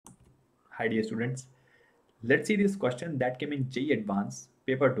Hi dear students, let's see this question that came in JEE Advanced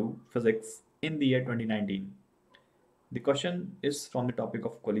Paper 2 Physics in the year 2019. The question is from the topic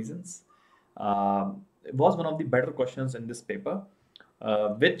of collisions. It was one of the better questions in this paper,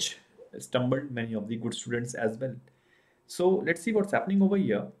 which stumbled many of the good students as well. So let's see what's happening over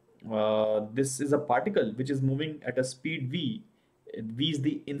here. This is a particle which is moving at a speed v. V is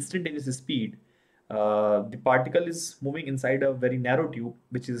the instantaneous speed. The particle is moving inside a very narrow tube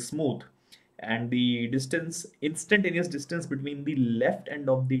which is smooth, and the instantaneous distance between the left end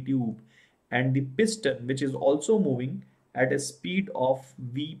of the tube and the piston, which is also moving at a speed of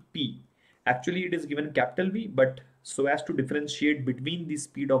Vp. Actually, it is given capital V, but so as to differentiate between the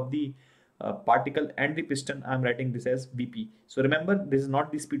speed of the particle and the piston, I'm writing this as Vp. So remember, this is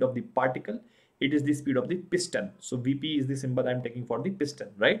not the speed of the particle, it is the speed of the piston. So Vp is the symbol I'm taking for the piston,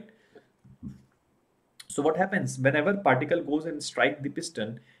 right? So what happens whenever particle goes and strike the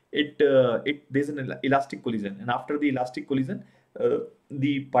piston, there's an elastic collision, and after the elastic collision,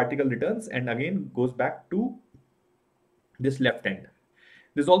 the particle returns and again goes back to this left end.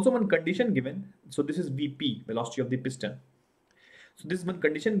 There's also one condition given. So this is Vp, velocity of the piston. So this is one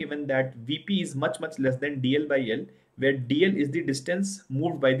condition given, that Vp is much less than dl by L, where dl is the distance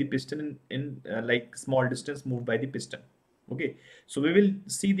moved by the piston in like small distance moved by the piston. Okay, so we will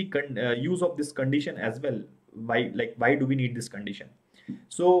see the use of this condition as well. Why do we need this condition?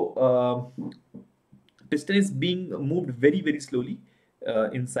 So piston is being moved very slowly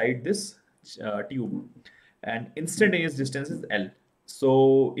inside this tube, and instantaneous distance is L.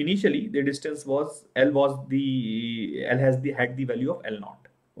 So initially the distance was L had the value of L naught.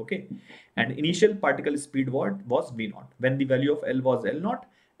 Okay, and initial particle speed was V naught. When the value of L was L naught,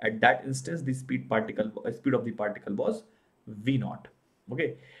 at that instance the speed of the particle was V naught.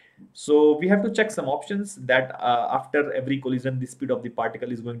 Okay, so we have to check some options that after every collision the speed of the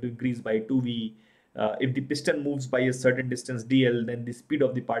particle is going to increase by 2v. If the piston moves by a certain distance dl, then the speed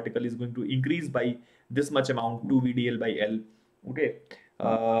of the particle is going to increase by this much amount, 2v dl by L. Okay,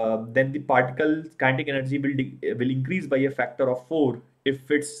 then the particle kinetic energy will increase by a factor of 4 if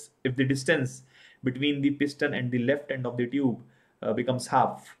the distance between the piston and the left end of the tube becomes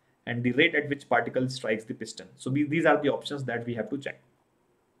half, and the rate at which particle strikes the piston. So these are the options that we have to check.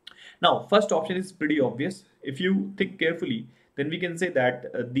 Now, first option is pretty obvious. If you think carefully, then we can say that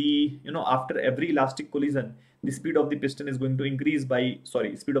after every elastic collision, the speed of the piston is going to increase by,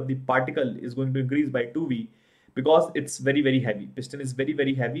 speed of the particle is going to increase by 2v, because it's very heavy. Piston is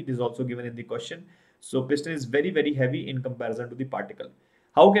very heavy. This is also given in the question. So piston is very heavy in comparison to the particle.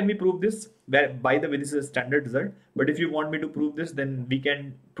 How can we prove this? By the way, this is a standard result, but if you want me to prove this, then we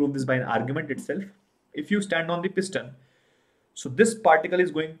can prove this by an argument itself. If you stand on the piston, so this particle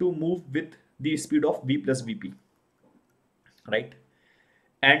is going to move with the speed of v plus vp, right?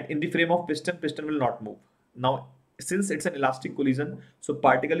 And in the frame of piston will not move. Now, since it's an elastic collision, so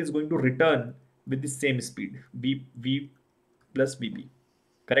particle is going to return with the same speed, v plus vp,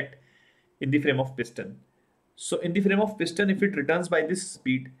 correct? In the frame of piston. So in the frame of piston, if it returns by this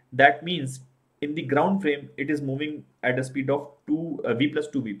speed, that means in the ground frame it is moving at a speed of v plus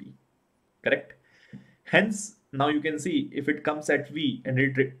 2 vp, correct? Hence, now you can see if it comes at v, and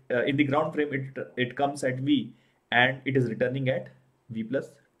in the ground frame it comes at v, and it is returning at v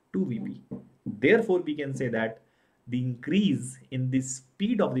plus 2 vp. Therefore, we can say that the increase in the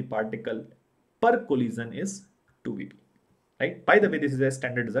speed of the particle per collision is 2 vp, right? By the way, this is a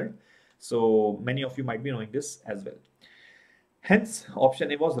standard result, so many of you might be knowing this as well. Hence,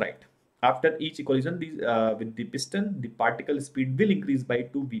 option A was right. After each collision with the piston, the particle speed will increase by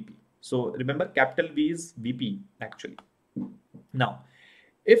 2 vp. So remember, capital V is Vp actually. Now,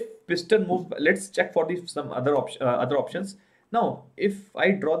 if piston moves, let's check for some other options. Now, if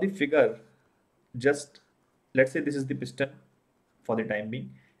I draw the figure, just let's say this is the piston for the time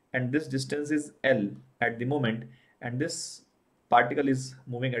being, and this distance is L at the moment, and this particle is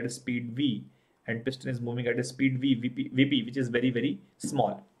moving at a speed V, and piston is moving at a speed Vp, which is very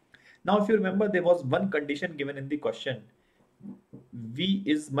small. Now, if you remember, there was one condition given in the question. V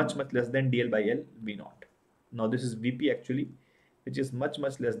is much less than dl by L, V naught. Now this is Vp actually, which is much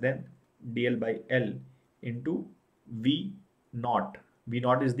less than dl by L into V naught. V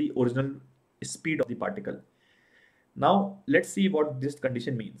naught is the original speed of the particle. Now let's see what this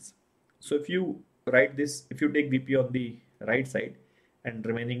condition means. So if you write this, if you take Vp on the right side and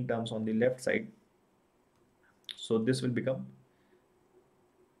remaining terms on the left side, so this will become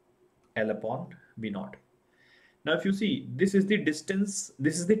L upon V naught. Now, if you see, this is the distance,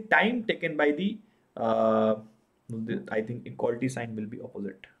 this is the time taken by I think equality sign will be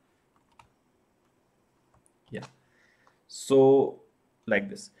opposite. Yeah. So like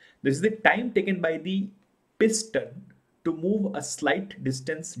this. This is the time taken by the piston to move a slight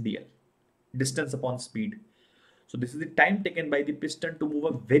distance dl, distance upon speed. So this is the time taken by the piston to move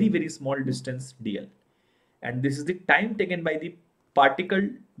a very, very small distance dl. And this is the time taken by the particle,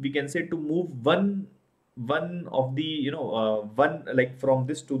 we can say, to move one of the, one, like from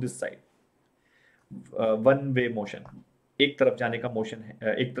this to this side, one way motion, एक तरफ जाने का motion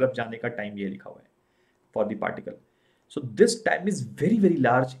है, एक तरफ जाने का time ये लिखा हुआ है for the particle. So this time is very, very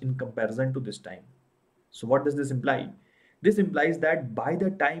large in comparison to this time. So what does this imply? This implies that by the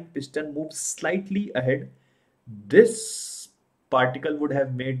time piston moves slightly ahead, this particle would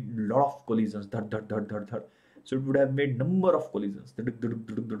have made lot of collisions. Dhar, dhar, dhar, dhar, dhar. So it would have made number of collisions.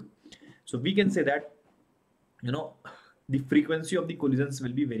 So we can say that, the frequency of the collisions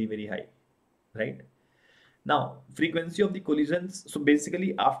will be very, very high, right? Now, frequency of the collisions. So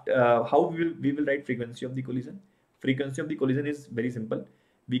basically, after how we will write frequency of the collision? Frequency of the collision is very simple.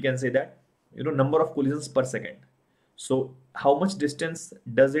 We can say that, number of collisions per second. So how much distance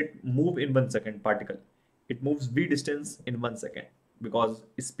does it move in 1 second, particle? It moves v distance in 1 second, because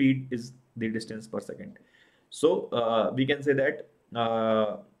speed is the distance per second. So we can say that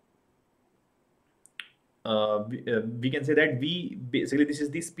we can say that v, basically this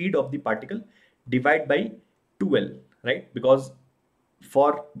is the speed of the particle divided by 2l, right? Because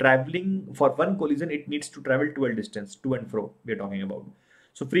for traveling, for one collision, it needs to travel 2l distance to and fro, we are talking about.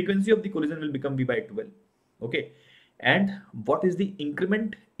 So frequency of the collision will become v by 2l. Okay. And what is the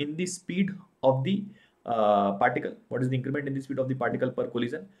increment in the speed of the particle? What is the increment in the speed of the particle per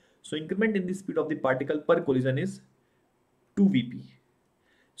collision? So increment in the speed of the particle per collision is 2vp.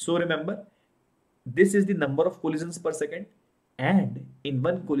 So remember, this is the number of collisions per second, and in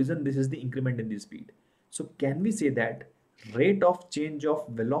one collision, this is the increment in the speed. So can we say that rate of change of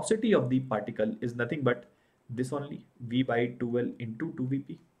velocity of the particle is nothing but this only, v by 2l into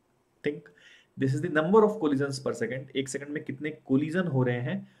 2vp? Think, this is the number of collisions per second. एक second में कितने collision हो रहे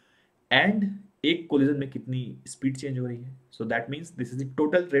हैं, and एक collision में कितनी speed change हो रही है. So that means this is the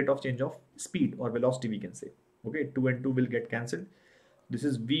total rate of change of speed or velocity, we can say. Okay, 2 and 2 will get cancelled. This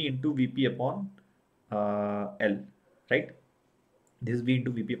is v into vp upon l, right? This is v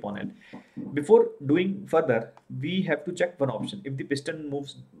into vp upon l. Before doing further, we have to check one option. If the piston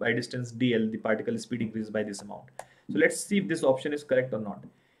moves by distance dl, the particle speed increases by this amount. So let's see if this option is correct or not.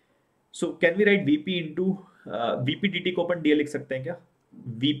 So can we write vp into vp dt को अपन dl लिख सकते हैं क्या?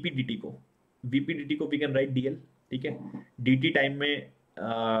 vp dt को we can write dl, ठीक है? dt time में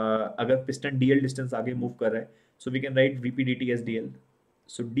अगर piston dl distance आगे move कर रहा है, so we can write vp dt as dl.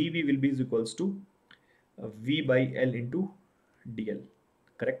 So dv will be is equals to v by l into dl,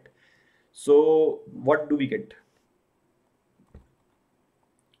 correct? So what do we get?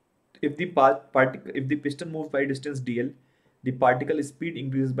 If the piston moves by distance dl, the particle speed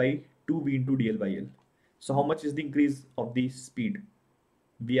increases by 2v into dl by l. So how much is the increase of the speed?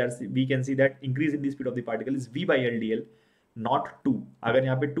 We can see that increase in the speed of the particle is v by l dl, not 2. अगर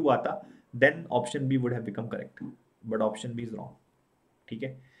यहाँ पे 2 आता, then option B would have become correct, but option B is wrong. ठीक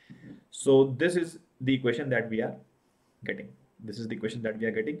है? So this is the equation that we are getting.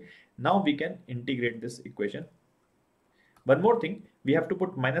 Now we can integrate this equation. One more thing, we have to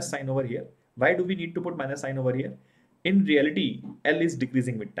put minus sign over here. Why do we need to put minus sign over here? In reality, L is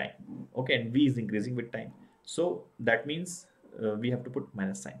decreasing with time, okay, and V is increasing with time. So that means we have to put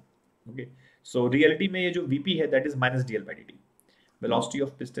minus sign, okay. So reality में ये जो VP है, that is minus dl by dt. Velocity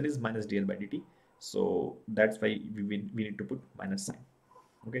of piston is minus dl by dt. So that's why we need to put minus sign,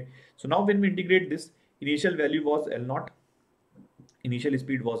 okay. So now when we integrate this, initial value was L naught, initial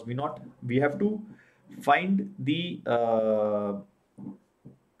speed was V naught. We have to find the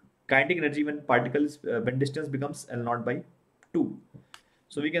kinetic energy when particles when distance becomes L naught by 2.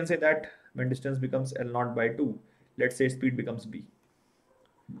 So we can say that when distance becomes L naught by 2, let's say speed becomes v.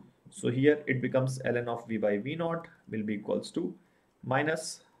 So here it becomes ln of v by v naught will be equals to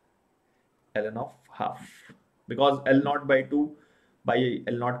minus ln of half, because L naught by 2 by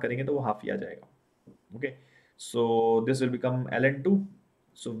L naught करेंगे तो वो half ही आ जाएगा, okay. So this will become ln 2.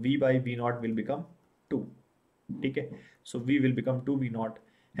 So v by v naught will become 2, ठीक है. So v will become 2 v naught.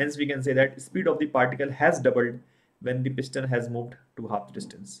 Hence we can say that speed of the particle has doubled when the piston has moved to half the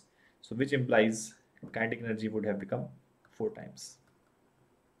distance. So which implies kinetic energy would have become 4 times.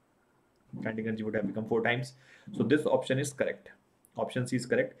 So this option is correct. Option C is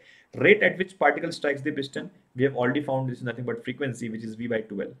correct. Rate at which particle strikes the piston, we have already found this is nothing but frequency, which is v by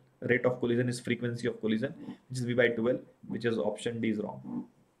 2l. Rate of collision is frequency of collision, which is v by 2l, which is option D is wrong.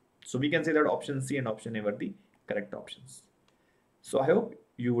 So we can say that option C and option A were the correct options. So I hope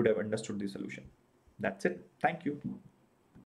you would have understood the solution. That's it. Thank you.